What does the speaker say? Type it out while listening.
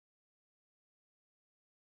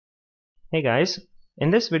Hey guys, in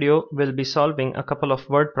this video we'll be solving a couple of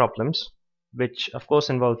word problems which of course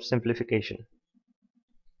involve simplification.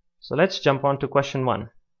 So let's jump on to question 1.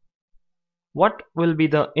 What will be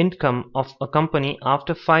the income of a company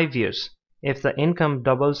after 5 years if the income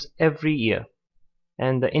doubles every year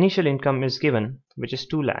and the initial income is given, which is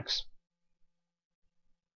 2 lakhs?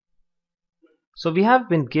 So we have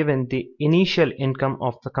been given the initial income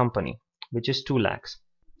of the company, which is 2 lakhs.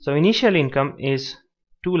 So initial income is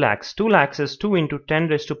 2 lakhs. 2 lakhs is 2 into 10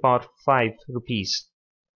 raised to power 5 rupees.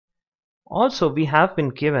 Also, we have been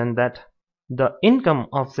given that the income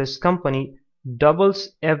of this company doubles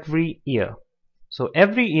every year. So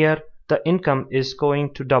every year the income is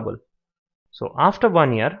going to double. So after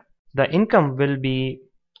 1 year, the income will be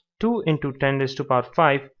 2 into 10 raised to power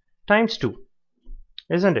 5 times 2,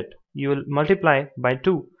 isn't it? You will multiply by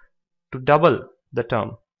 2 to double the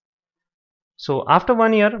term. So after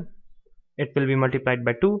 1 year, it will be multiplied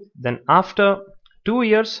by 2. Then after 2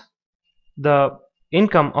 years, the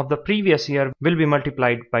income of the previous year will be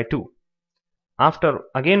multiplied by 2. After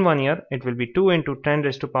again 1 year, it will be 2 into 10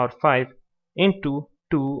 raised to power 5 into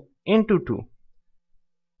 2 into 2.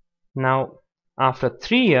 Now after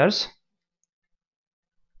 3 years,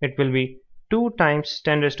 it will be 2 times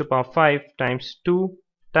 10 raised to power 5 times 2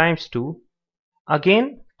 times 2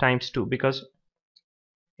 again times 2, because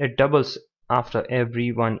it doubles after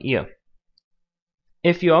every 1 year.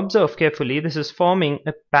 If you observe carefully, this is forming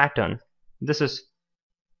a pattern. This is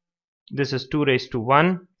 2 raised to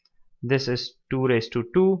 1, this is 2 raised to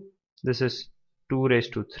 2, this is 2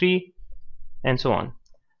 raised to 3, and so on.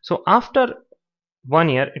 So after 1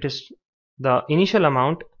 year, it is the initial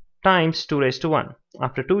amount times 2 raised to 1.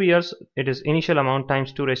 After 2 years, it is initial amount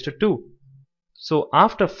times 2 raised to 2. So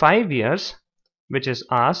after 5 years, which is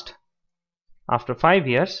asked, after 5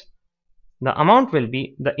 years, the amount will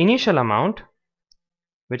be the initial amount,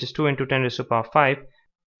 which is 2 into 10 raised to power 5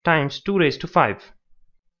 times 2 raised to 5.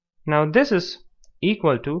 Now this is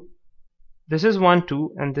equal to, this is 1,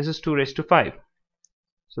 2, and this is 2 raised to 5.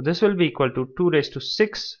 So this will be equal to 2 raised to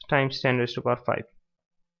 6 times 10 raised to power 5.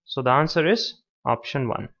 So the answer is option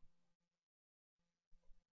 1.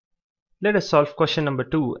 Let us solve question number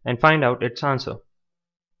 2 and find out its answer.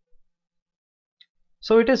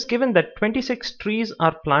 So it is given that 26 trees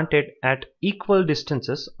are planted at equal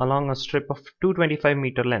distances along a strip of 225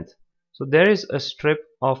 meter length. So there is a strip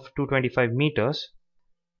of 225 meters.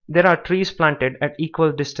 There are trees planted at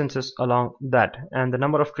equal distances along that, and the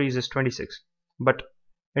number of trees is 26. But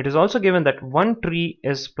it is also given that one tree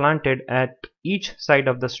is planted at each side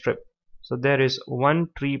of the strip. So there is one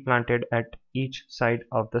tree planted at each side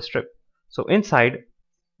of the strip. So inside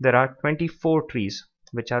there are 24 trees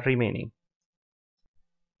which are remaining.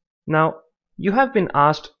 Now you have been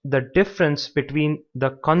asked the difference between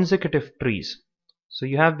the consecutive trees. So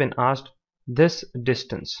you have been asked this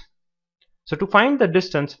distance. So to find the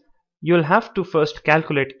distance, you'll have to first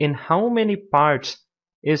calculate in how many parts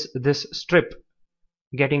is this strip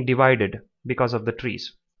getting divided because of the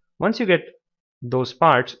trees. Once you get those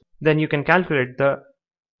parts, then you can calculate the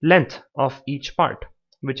length of each part,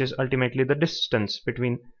 which is ultimately the distance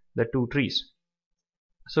between the two trees.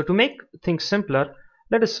 So to make things simpler,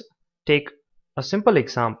 let us take a simple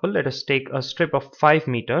example. Let us take a strip of 5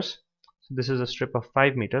 meters. So this is a strip of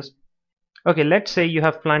 5 meters. Okay, let's say you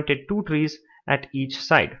have planted 2 trees at each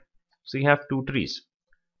side. So you have 2 trees.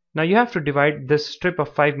 Now you have to divide this strip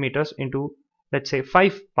of 5 meters into, let's say,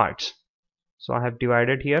 5 parts. So I have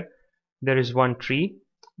divided here. There is one tree,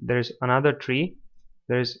 there is another tree,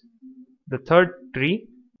 there is the third tree.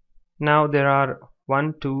 Now there are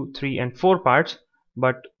 1, 2, 3 and 4 parts,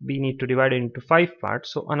 but we need to divide it into 5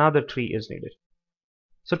 parts, so another tree is needed.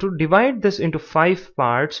 So to divide this into 5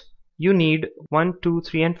 parts, you need 1, 2,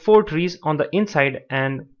 3 and 4 trees on the inside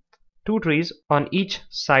and 2 trees on each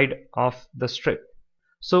side of the strip.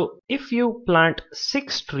 So if you plant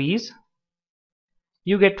 6 trees,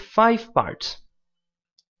 you get 5 parts.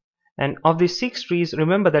 And of these 6 trees,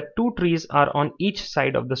 remember that 2 trees are on each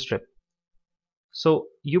side of the strip. So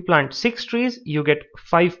you plant 6 trees, you get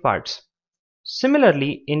 5 parts.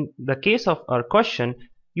 Similarly, in the case of our question,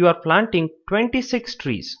 you are planting 26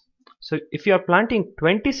 trees. So if you are planting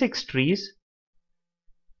 26 trees,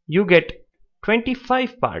 you get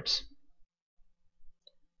 25 parts,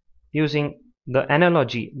 using the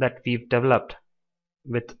analogy that we've developed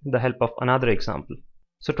with the help of another example.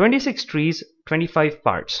 So 26 trees, 25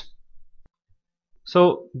 parts.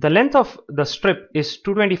 So the length of the strip is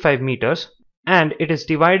 225 meters and it is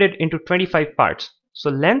divided into 25 parts. So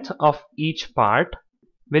length of each part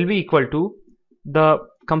will be equal to the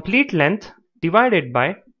complete length divided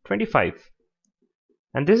by 25,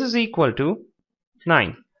 and this is equal to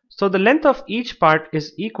 9. So the length of each part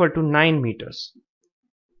is equal to 9 meters.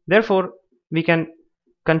 Therefore, we can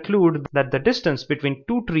conclude that the distance between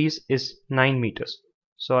two trees is 9 meters.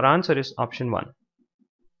 So our answer is option 1.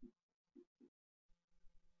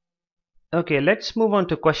 Okay, let's move on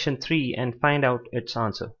to question 3 and find out its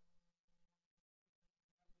answer.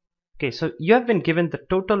 Okay, so you have been given the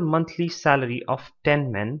total monthly salary of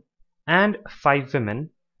 10 men and 5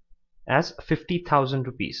 women as 50,000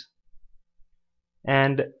 rupees.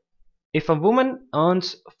 And if a woman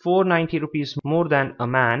earns 490 rupees more than a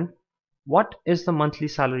man, what is the monthly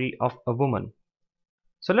salary of a woman?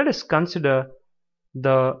 So let us consider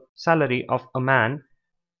the salary of a man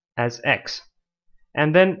as X.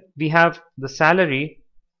 And then we have the salary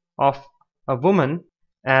of a woman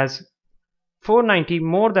as 490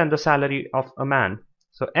 more than the salary of a man.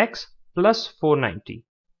 So X plus 490.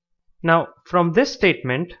 Now from this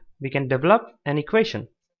statement we can develop an equation.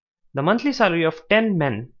 The monthly salary of 10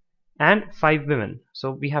 men and 5 women.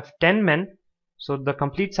 So we have 10 men. So the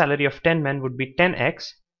complete salary of 10 men would be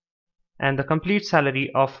 10x, and the complete salary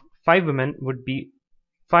of 5 women would be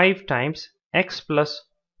 5 times x plus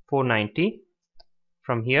 490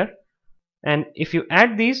 from here. And if you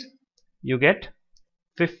add these, you get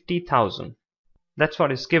 50,000. That's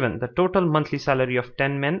what is given, the total monthly salary of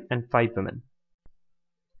 10 men and 5 women.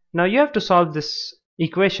 Now you have to solve this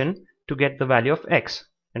equation to get the value of x.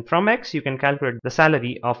 And from x you can calculate the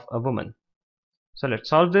salary of a woman. So let's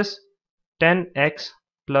solve this. 10x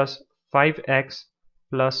plus 5x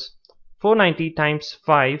plus 490 times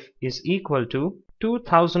 5 is equal to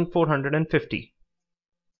 2450,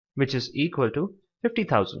 which is equal to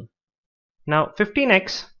 50,000. Now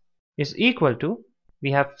 15x is equal to,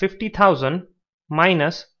 we have 50,000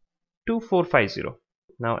 minus 2450.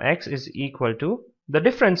 Now x is equal to, the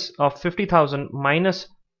difference of 50,000 minus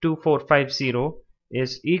 2450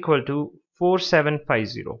 is equal to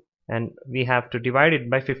 4750, and we have to divide it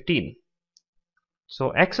by 15.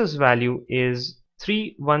 So x's value is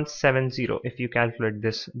 3170 if you calculate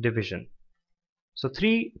this division. So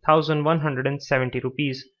 3,170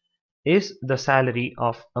 rupees is the salary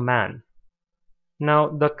of a man. Now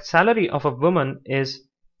the salary of a woman is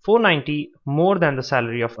 490 more than the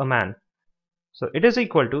salary of a man. So it is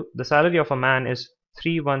equal to, the salary of a man is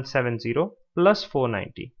 3170 plus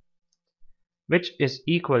 490, which is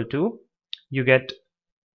equal to, you get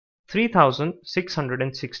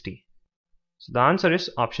 3,660. So the answer is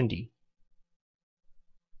option D.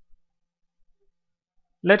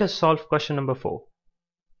 Let us solve question number 4.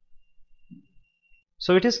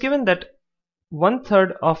 So it is given that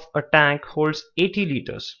 1/3 of a tank holds 80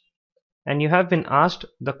 liters, and you have been asked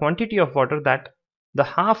the quantity of water that the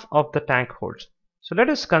half of the tank holds. So let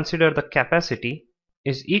us consider the capacity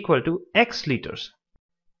is equal to x liters.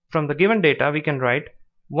 From the given data we can write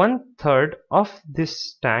 1/3 of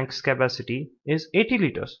this tank's capacity is 80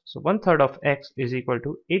 liters. So 1/3 of x is equal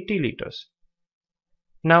to 80 liters.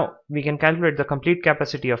 Now we can calculate the complete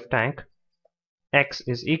capacity of tank. X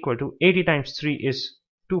is equal to 80 times 3 is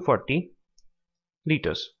 240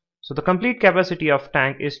 liters. So the complete capacity of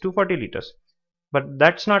tank is 240 liters. But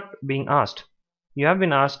that's not being asked. You have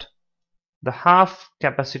been asked the half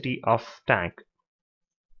capacity of tank.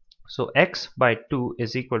 So x by 2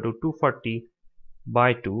 is equal to 240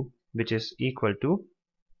 by 2, which is equal to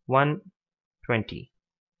 120.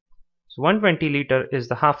 So 120 liter is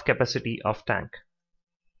the half capacity of tank.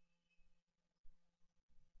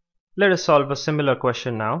 Let us solve a similar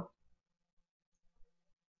question now.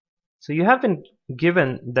 So you have been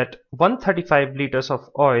given that 135 liters of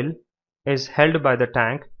oil is held by the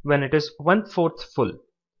tank when it is 1/4 full.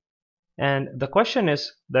 And the question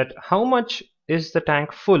is that how much is the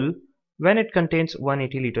tank full when it contains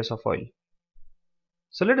 180 liters of oil.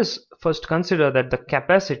 So let us first consider that the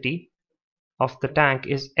capacity of the tank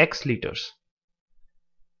is x liters.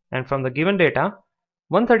 And from the given data,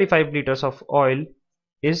 135 liters of oil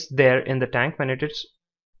is there in the tank when it is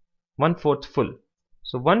 1/4 full.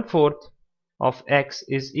 So 1/4 of x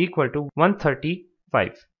is equal to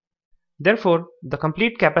 135. Therefore, the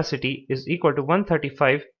complete capacity is equal to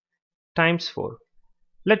 135 times 4.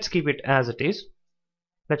 Let's keep it as it is.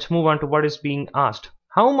 Let's move on to what is being asked.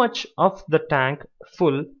 How much of the tank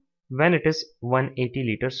full when it is 180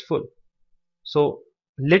 liters full? So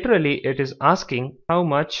literally it is asking how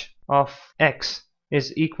much of x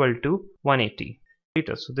is equal to 180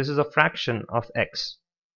 liters. So this is a fraction of x.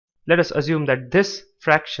 Let us assume that this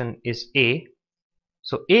fraction is a.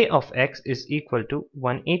 So a of x is equal to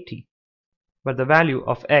 180. But the value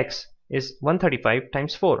of x is 135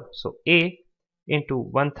 times 4. So a into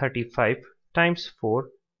 135 times 4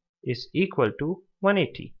 is equal to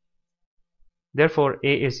 180. Therefore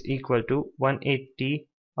a is equal to 180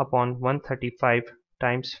 upon 135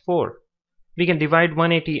 times 4. We can divide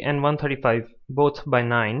 180 and 135 both by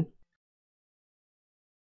 9.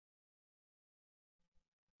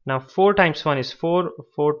 Now 4 times 1 is 4,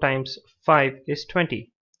 4 times 5 is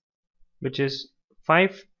 20, which is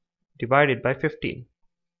 5 divided by 15.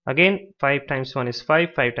 Again 5 times 1 is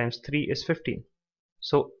 5, 5 times 3 is 15.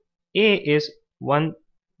 So A is 1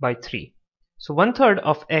 by 3. So 1/3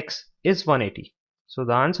 of x is 180. So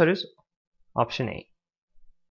the answer is option A.